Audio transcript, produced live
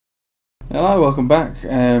Hello, welcome back.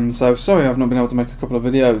 So sorry I've not been able to make a couple of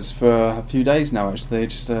videos for a few days now actually,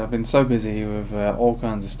 just I've been so busy with all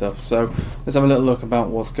kinds of stuff. So let's have a little look about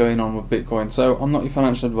what's going on with Bitcoin. So I'm not your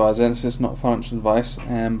financial advisor, this is not financial advice, but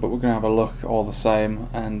we're going to have a look all the same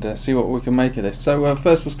and see what we can make of this. So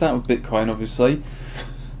first we'll start with Bitcoin obviously.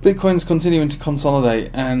 Bitcoin's continuing to consolidate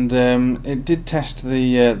and it did test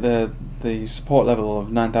the support level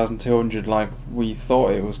of 9,200 like we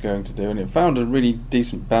thought it was going to do, and it found a really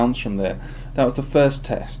decent bounce from there. That was the first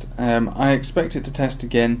test. I expect it to test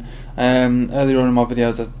again. Earlier on in my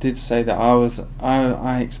videos I did say that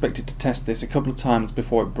I expected to test this a couple of times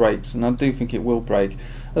before it breaks, and I do think it will break.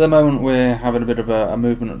 At the moment we're having a bit of a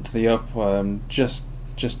movement up to the up, just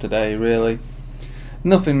today really.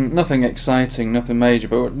 Nothing exciting, nothing major,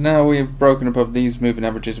 but now we've broken above these moving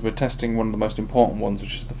averages. We're testing one of the most important ones,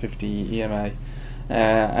 which is the 50 EMA,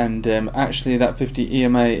 and actually that 50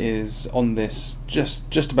 EMA is on this,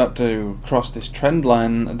 just about to cross this trend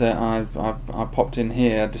line that I popped in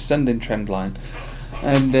here, descending trend line.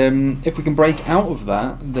 And if we can break out of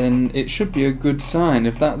that, then it should be a good sign.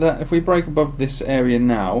 If we break above this area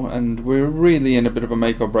now, and we're really in a bit of a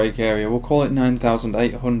make or break area, we'll call it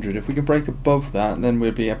 9,800. If we can break above that, then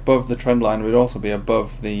we'd be above the trend line. We'd also be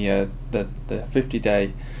above the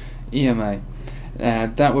 50-day EMA.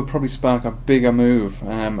 That would probably spark a bigger move,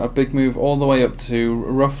 a big move all the way up to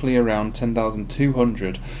roughly around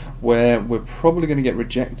 10,200, where we're probably going to get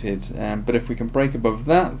rejected. But if we can break above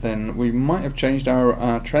that, then we might have changed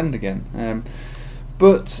our trend again.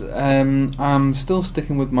 But I'm still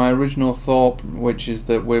sticking with my original thought, which is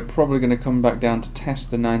that we're probably going to come back down to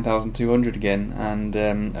test the 9,200 again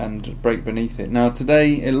and break beneath it. Now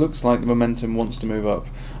today it looks like the momentum wants to move up,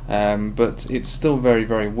 but it's still very,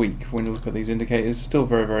 very weak. When you look at these indicators, it's still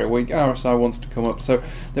very, very weak. RSI wants to come up, so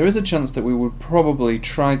there is a chance that we would probably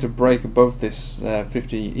try to break above this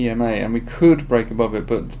 50 EMA, and we could break above it,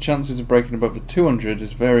 but the chances of breaking above the 200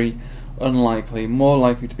 is very unlikely, more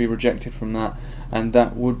likely to be rejected from that, and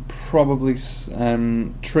that would probably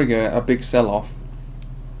trigger a big sell-off.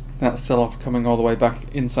 That sell-off coming all the way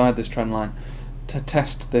back inside this trend line to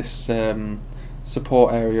test this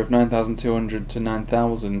support area of 9,200 to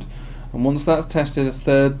 9,000, and once that's tested a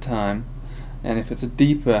third time, and if it's a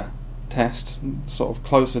deeper test, sort of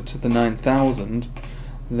closer to the 9,000,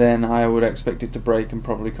 then I would expect it to break and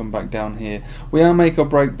probably come back down here. We are make or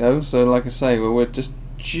break though, so like I say, we're just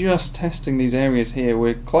testing these areas here.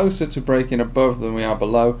 We're closer to breaking above than we are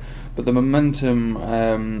below, but the momentum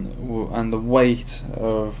and the weight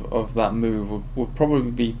of that move would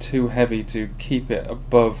probably be too heavy to keep it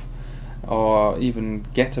above or even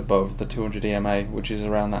get above the 200 EMA, which is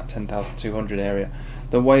around that 10,200 area.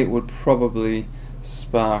 The weight would probably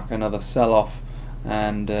spark another sell-off,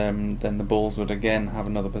 and then the bulls would again have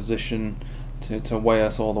another position to weigh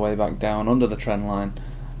us all the way back down under the trend line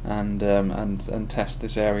and test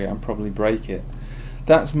this area and probably break it.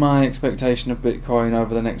 That's my expectation of Bitcoin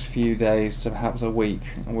over the next few days to perhaps a week,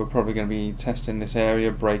 and we're probably going to be testing this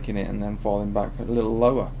area, breaking it, and then falling back a little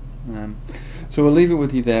lower. So we'll leave it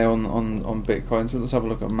with you there on Bitcoin. So let's have a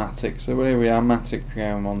look at Matic. So here we are, Matic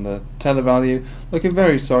on the tether value, looking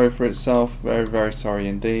very sorry for itself, very, very sorry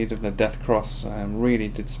indeed. The death cross really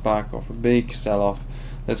did spark off a big sell-off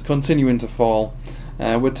that's continuing to fall.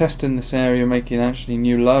 We're testing this area, making actually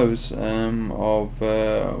new lows of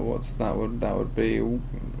what's that would be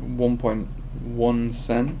 1.1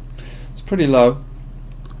 cent. It's pretty low.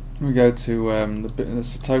 We go to the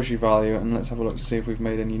Satoshi value, and let's have a look to see if we've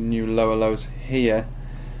made any new lower lows here.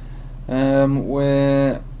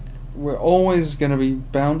 We're always going to be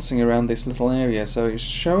bouncing around this little area, so it's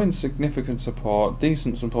showing significant support,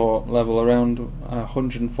 decent support level around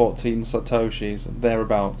 114 Satoshis,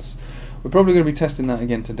 thereabouts. We're probably going to be testing that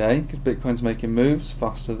again today because Bitcoin's making moves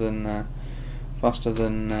faster than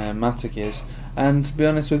Matic is. And to be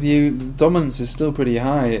honest with you, the dominance is still pretty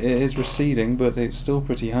high. It is receding, but it's still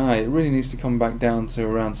pretty high. It really needs to come back down to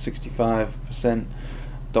around 65%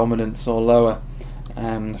 dominance or lower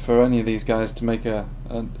for any of these guys to make a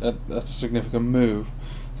significant move.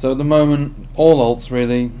 So at the moment, all alts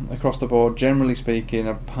really across the board, generally speaking,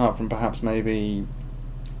 apart from perhaps maybe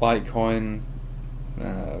Litecoin,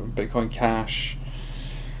 Bitcoin Cash,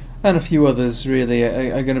 and a few others really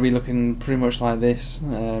are going to be looking pretty much like this,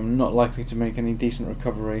 not likely to make any decent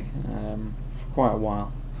recovery for quite a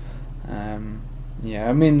while. Yeah,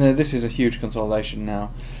 I mean this is a huge consolidation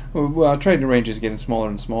now. Well, our trading range is getting smaller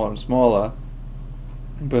and smaller and smaller,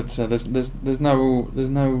 but there's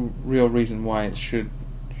no real reason why it should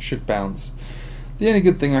bounce. The only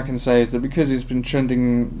good thing I can say is that because it's been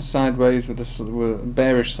trending sideways with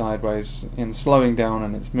bearish sideways in slowing down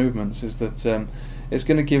in its movements, is that it's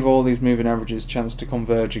going to give all these moving averages a chance to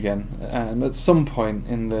converge again at some point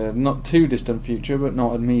in the not too distant future, but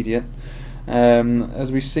not immediate.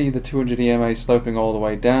 As we see the 200 EMA sloping all the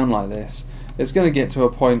way down like this, it's going to get to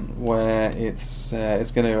a point where it's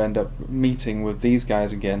going to end up meeting with these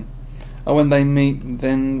guys again, and when they meet,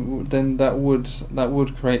 then that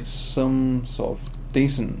would create some sort of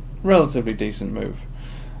relatively decent move.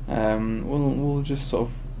 We'll just sort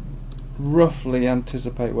of roughly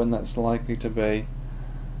anticipate when that's likely to be.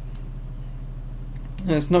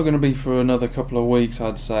 It's not going to be for another couple of weeks,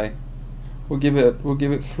 I'd say. We'll give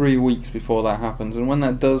it 3 weeks before that happens, and when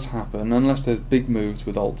that does happen, unless there's big moves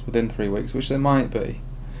with alts within 3 weeks, which there might be,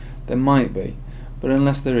 but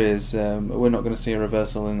unless there is, we're not going to see a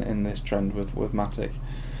reversal in this trend with Matic.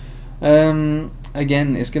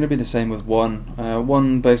 Again, it's going to be the same with one.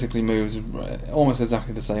 One basically moves almost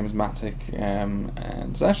exactly the same as Matic, and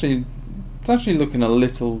it's actually looking a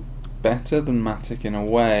little better than Matic in a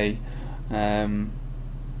way.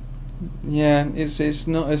 Yeah, it's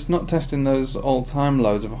not testing those all-time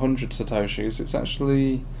lows of 100 satoshis. It's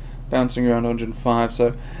actually bouncing around 105,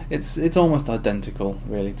 so it's almost identical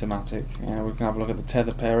really to Matic. We can have a look at the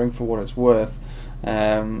tether pairing for what it's worth.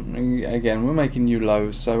 Again, we're making new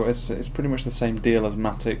lows, so it's pretty much the same deal as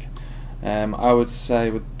Matic. I would say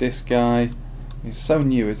with this guy, he's so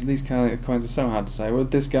new. These kind of coins are so hard to say. With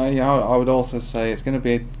this guy, I would also say it's going to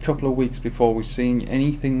be a couple of weeks before we're seeing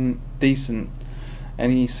anything decent,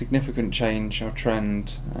 any significant change or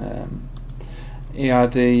trend.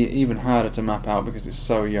 ERD even harder to map out because it's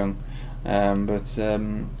so young. But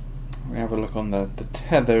we have a look on the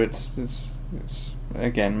tether. It's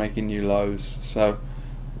again making new lows, so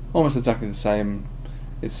almost exactly the same.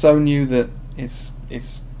 It's so new that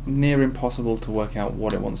it's near impossible to work out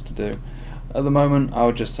what it wants to do. At the moment, I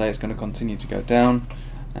would just say it's going to continue to go down,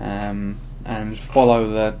 and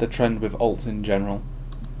follow the trend with alts in general,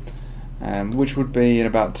 which would be in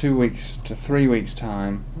about 2 weeks to 3 weeks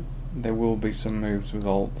time. There will be some moves with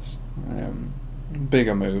alts,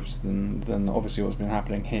 bigger moves than obviously what's been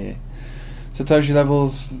happening here. Satoshi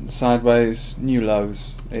levels sideways, new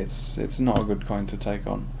lows. It's not a good coin to take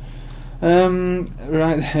on. Right,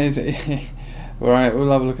 right.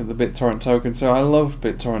 We'll have a look at the BitTorrent token. So I love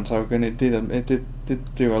BitTorrent token. It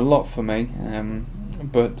did do a lot for me,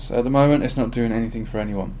 but at the moment it's not doing anything for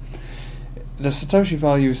anyone. The Satoshi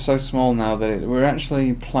value is so small now that we're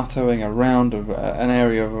actually plateauing around an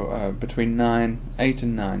area of between 8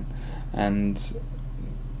 and 9, and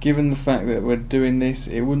given the fact that we're doing this,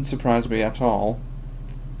 it wouldn't surprise me at all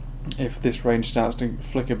if this range starts to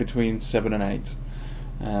flicker between 7 and 8.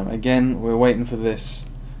 Again, we're waiting for this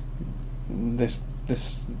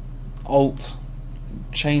alt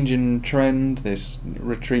change in trend, this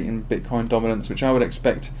retreat in Bitcoin dominance, which I would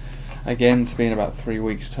expect again to be in about 3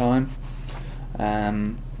 weeks' time.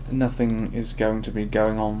 Nothing is going to be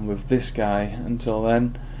going on with this guy until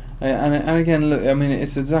then. And again, look, I mean,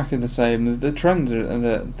 it's exactly the same. The trends,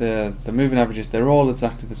 the moving averages, they're all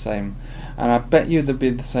exactly the same. And I bet you they'll be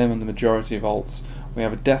the same on the majority of alts. We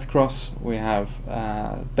have a death cross, we have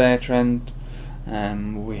bear trend,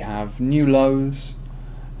 we have new lows,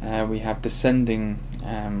 we have descending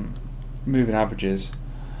moving averages,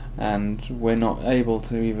 and we're not able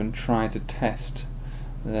to even try to test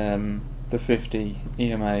the 50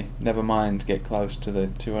 EMA, never mind get close to the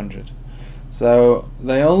 200. So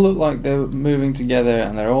they all look like they're moving together,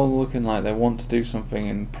 and they're all looking like they want to do something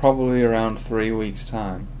in probably around 3 weeks'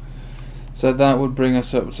 time. So that would bring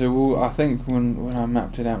us up to, I think when I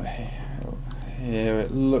mapped it out here,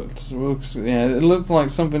 it looked like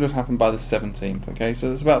something would happen by the 17th. Okay, so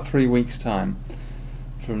it's about 3 weeks' time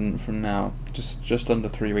from now, just under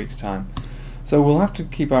 3 weeks' time. So we'll have to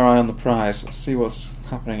keep our eye on the price, see what's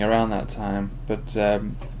happening around that time. But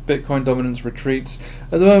Bitcoin dominance retreats.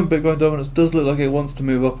 At the moment, Bitcoin dominance does look like it wants to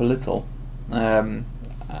move up a little, and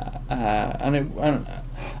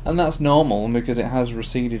that's normal because it has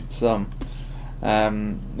receded some.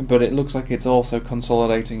 But it looks like it's also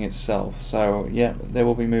consolidating itself. So yeah, there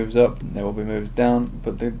will be moves up, there will be moves down,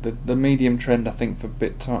 but the medium trend, I think, for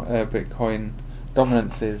Bitcoin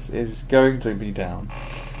dominance is going to be down.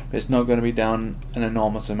 It's not going to be down an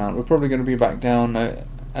enormous amount. We're probably going to be back down,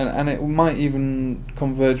 and it might even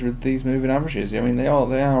converge with these moving averages. I mean, they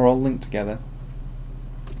are all linked together.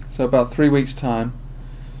 So about 3 weeks' time,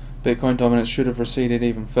 Bitcoin dominance should have receded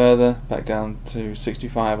even further, back down to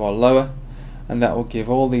 65 or lower, and that will give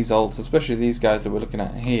all these alts, especially these guys that we're looking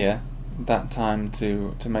at here, that time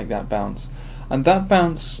to make that bounce. And that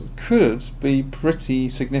bounce could be pretty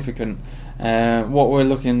significant. What we're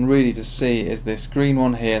looking really to see is this green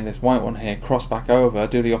one here and this white one here cross back over,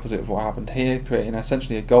 do the opposite of what happened here, creating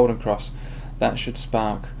essentially a golden cross that should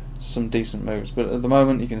spark some decent moves. But at the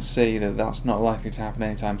moment you can see that that's not likely to happen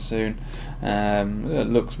anytime soon. It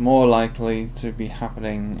looks more likely to be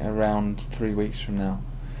happening around 3 weeks from now.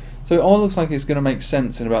 So it all looks like it's going to make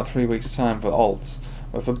sense in about 3 weeks time for alts.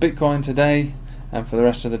 But for Bitcoin today, and for the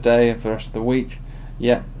rest of the day and for the rest of the week,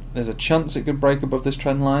 yeah, there's a chance it could break above this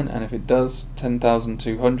trend line, and if it does,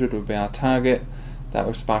 10,200 would be our target. That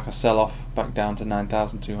would spark a sell-off back down to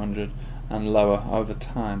 9,200 and lower over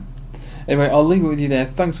time. Anyway, I'll leave it with you there.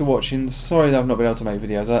 Thanks for watching. Sorry that I've not been able to make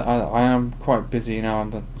videos. I am quite busy now.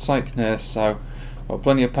 I'm a psych nurse, so I've got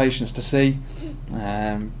plenty of patients to see.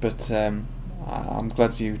 But I'm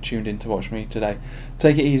glad you tuned in to watch me today.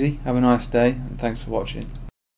 Take it easy. Have a nice day, and thanks for watching.